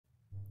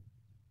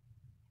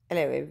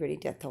Hello everybody,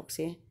 Death Talks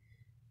here.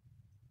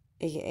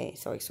 AKA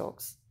Sorry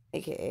Socks.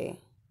 AKA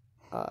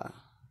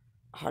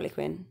Harley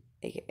Quinn.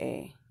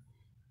 AKA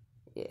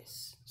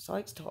yes,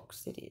 Sykes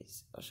Talks it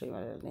is. I'll show you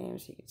my little name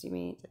so you can see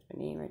me. That's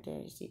my name right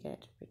there. You see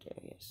that right there,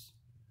 yes.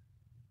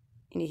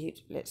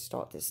 Anywho, let's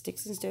start this.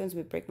 Sticks and Stones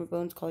with Break My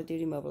Bones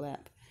COD Mobile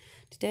app.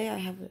 Today I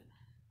have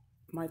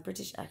my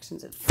British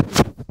accents at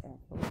full,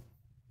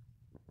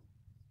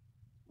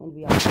 and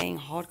we are playing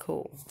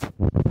hardcore.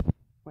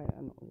 Wait,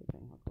 I'm not really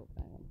playing hardcore,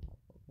 but I am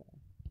hardcore player.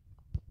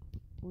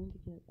 I'm going to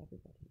kill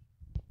everybody.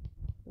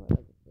 So I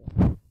like it there.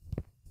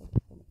 That's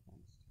so much fun.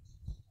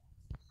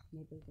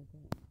 Maybe there's a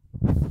thing.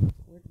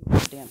 Where did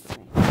you dance with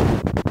me?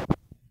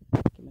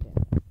 Give me a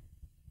dance.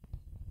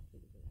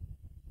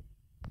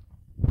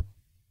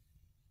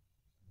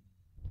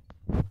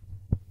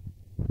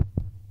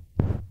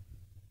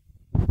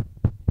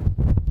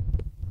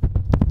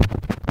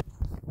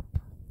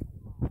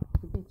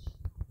 You bitch.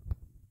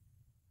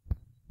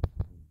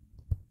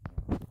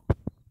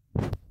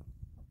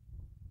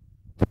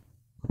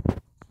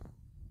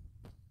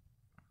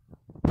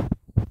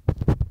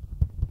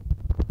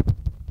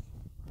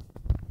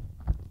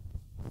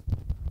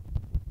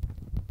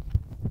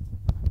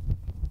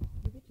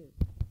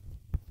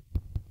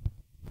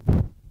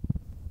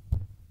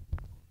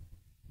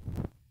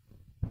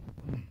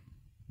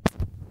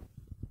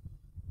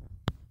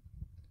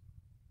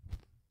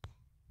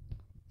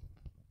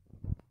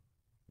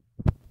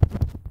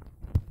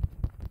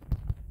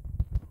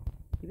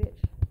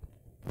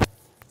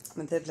 I'm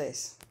in third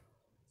place.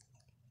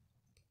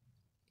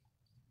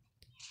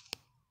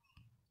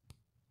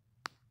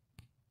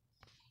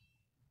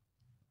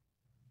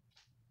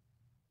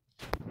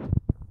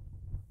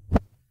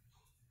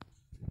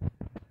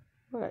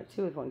 Alright,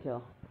 2 with 1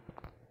 kill.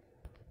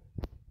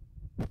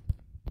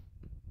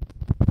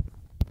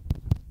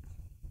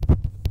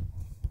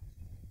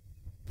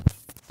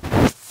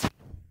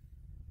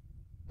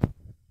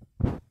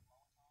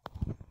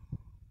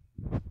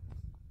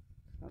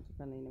 Not too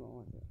friendly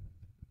anymore, is it?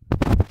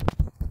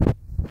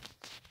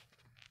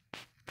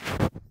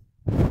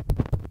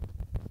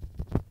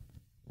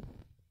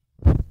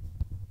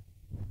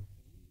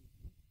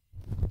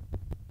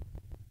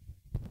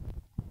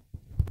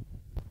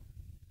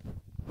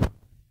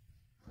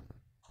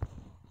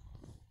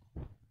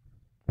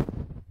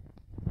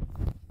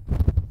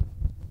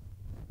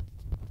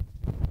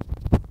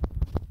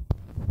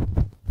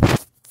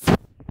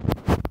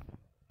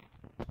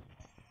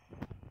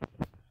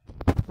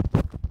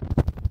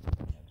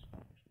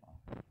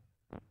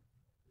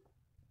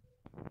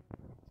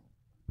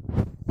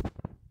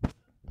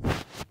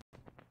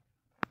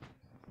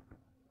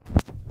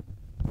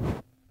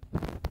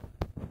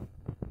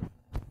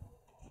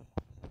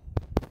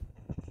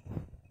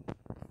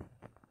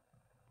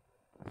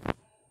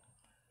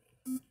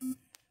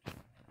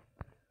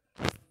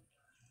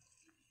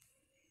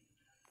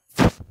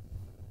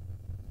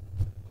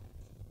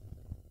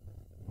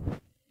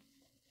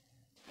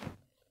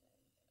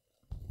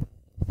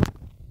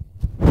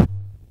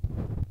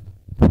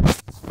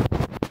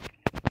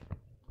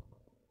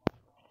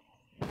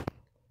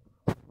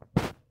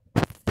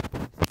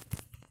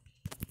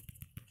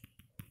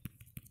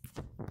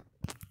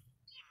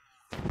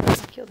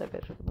 Kill that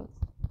bitch with the books.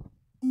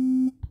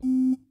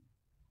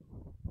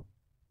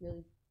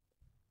 Really?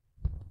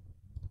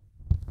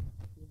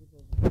 Maybe so.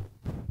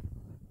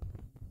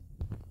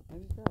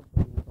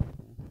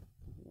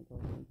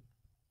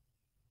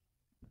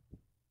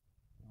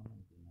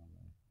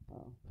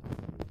 Oh.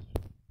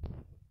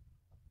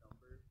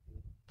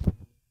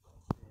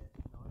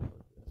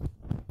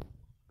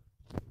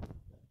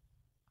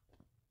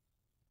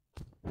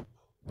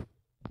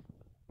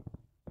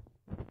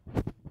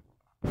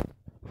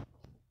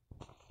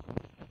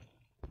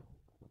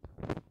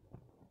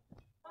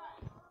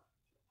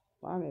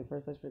 Wow, I made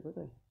first place pretty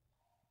quickly.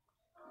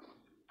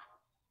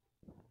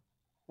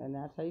 And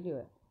that's how you do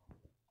it.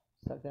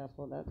 Suck the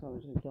asshole, that's why we're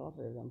just gonna kill all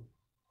 3 of them.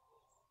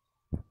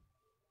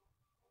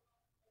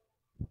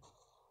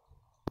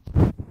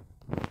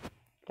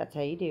 That's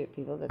how you do it,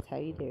 people. That's how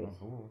you do it.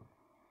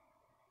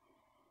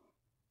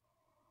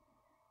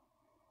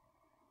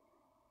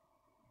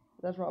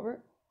 That's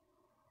Robert?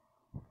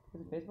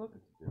 Is it Facebook?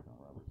 It's a different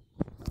Robert.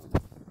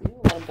 You're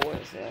a lot of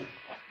boys, man.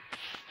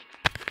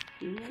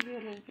 You might be a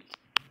little bit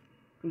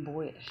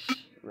boyish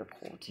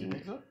reporting.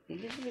 You're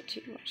a little bit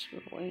too much for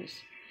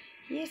boys.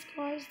 Yes,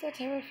 guys, that's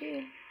how I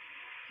feel.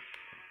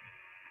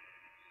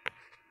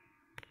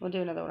 We'll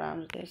do another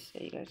round of this so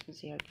you guys can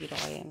see how good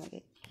I am at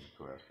it. Of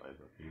course,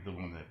 you're the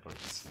one that fucking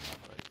seen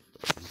up, right?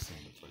 You've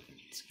seen the fucking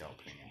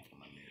scalping out from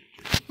my mirror,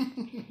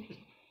 too.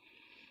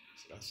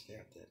 So I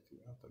stabbed that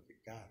dude. I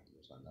fucking got him.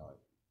 Yes, I know it.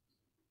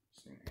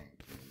 Seen it hanging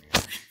in the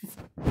mirror.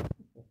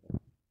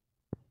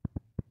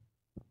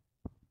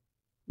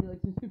 You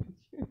like to do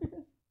picture?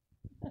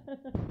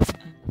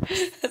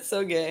 That's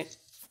so gay.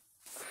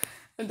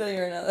 I'm telling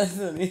you right now, that's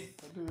funny.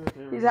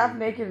 He's half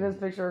naked in this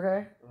picture,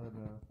 okay? I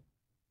know.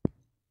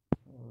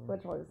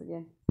 Let's try this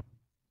again.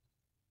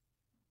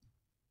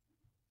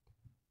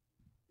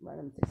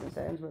 Random 6 and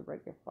 7s would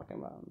break your fucking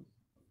bones.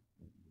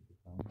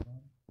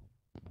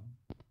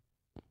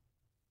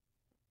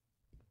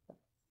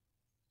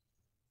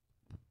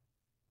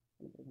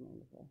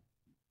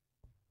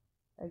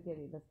 I get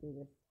it. Let's do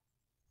this.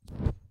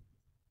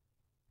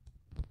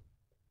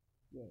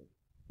 Yay.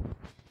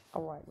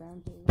 Alright,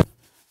 round 2.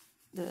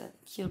 The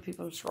kill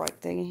people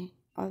strike thingy.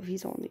 Oh,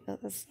 he's on the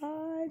other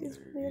side. He's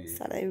on the other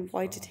side. I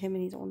invited him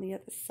and he's on the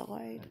other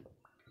side.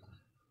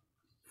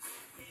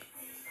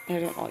 I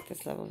don't like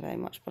this level very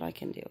much, but I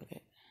can deal with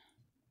it.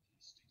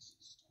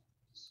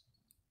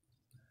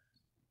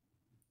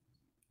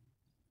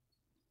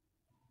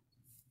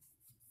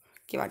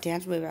 Get my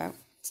dance move out.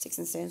 Sticks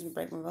and stones will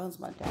break my bones.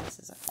 My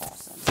dances are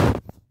awesome.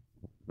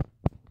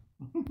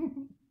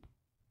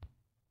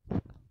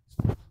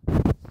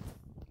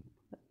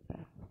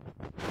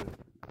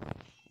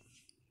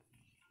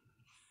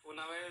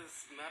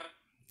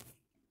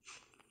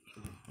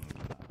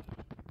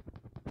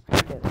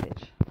 Dead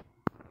bitch.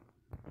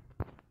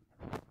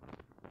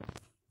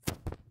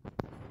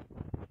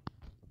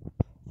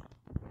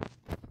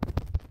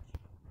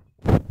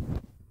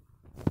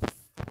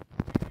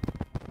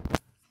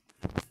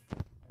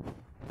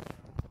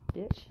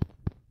 Bitch.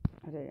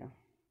 Oh, there you go.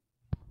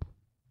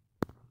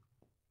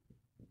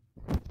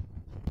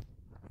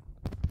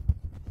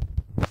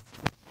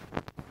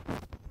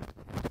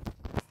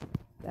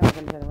 Then I'm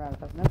gonna turn around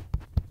fast enough.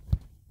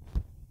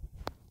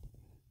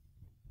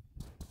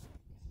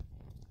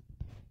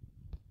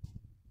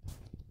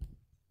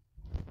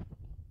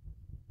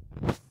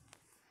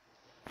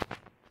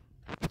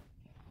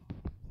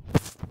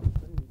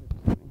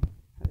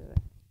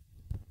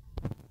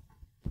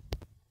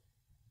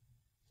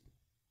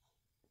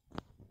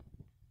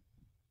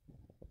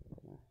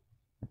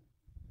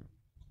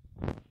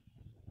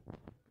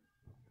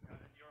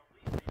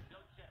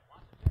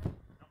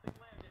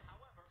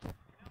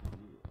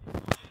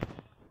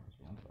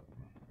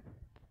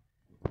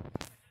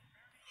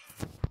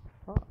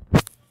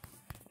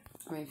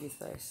 I'm in fifth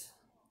place.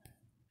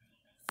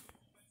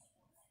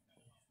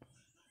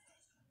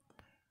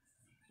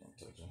 Don't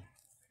touch it.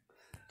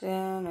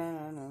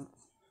 No.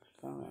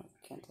 Oh, no,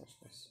 can't touch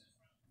this.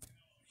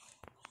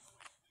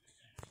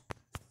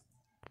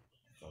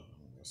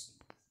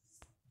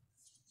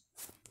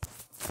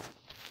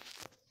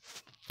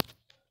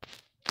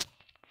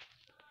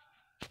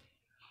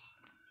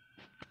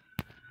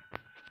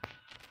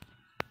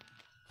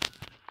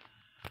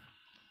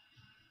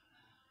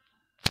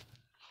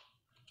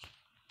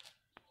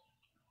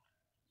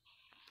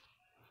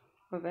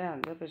 Oh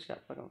damn, that bitch got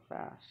fucking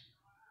fast.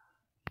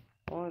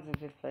 I was in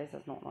fifth place,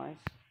 that's not nice.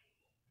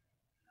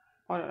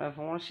 I don't know if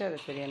I want to share this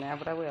video now,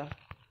 but I will.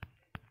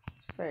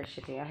 It's very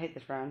shitty, I hate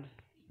this round.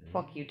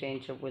 Fuck you,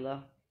 Danger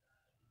Willow.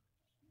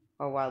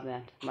 Or Wild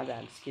Man, my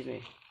bad, excuse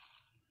me.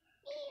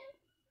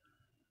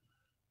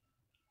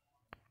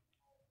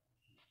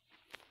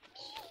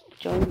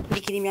 Join the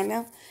kitty meow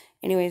meow.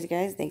 Anyways,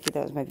 guys, thank you.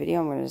 That was my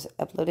video. I'm going to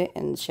upload it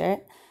and share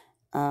it.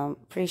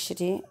 Pretty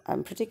shitty.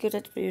 I'm pretty good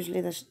at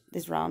usually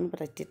this round, but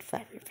I did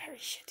very, very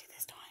shitty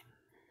this time.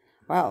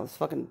 Wow, it's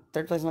fucking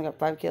third place only got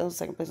 5 kills.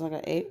 Second place only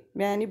got 8.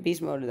 Man, you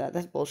beast moded that.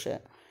 That's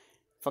bullshit.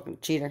 Fucking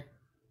cheater.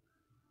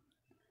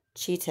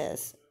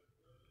 Cheaters.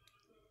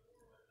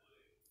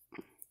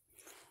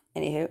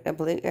 Anywho, I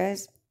believe,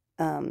 guys.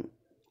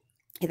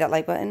 Hit that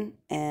like button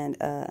and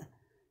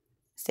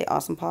stay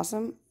awesome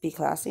possum. Be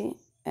classy.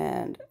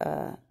 And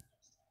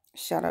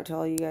shout out to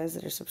all you guys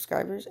that are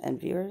subscribers and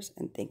viewers.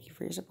 And thank you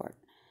for your support.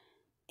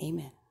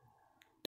 Amen.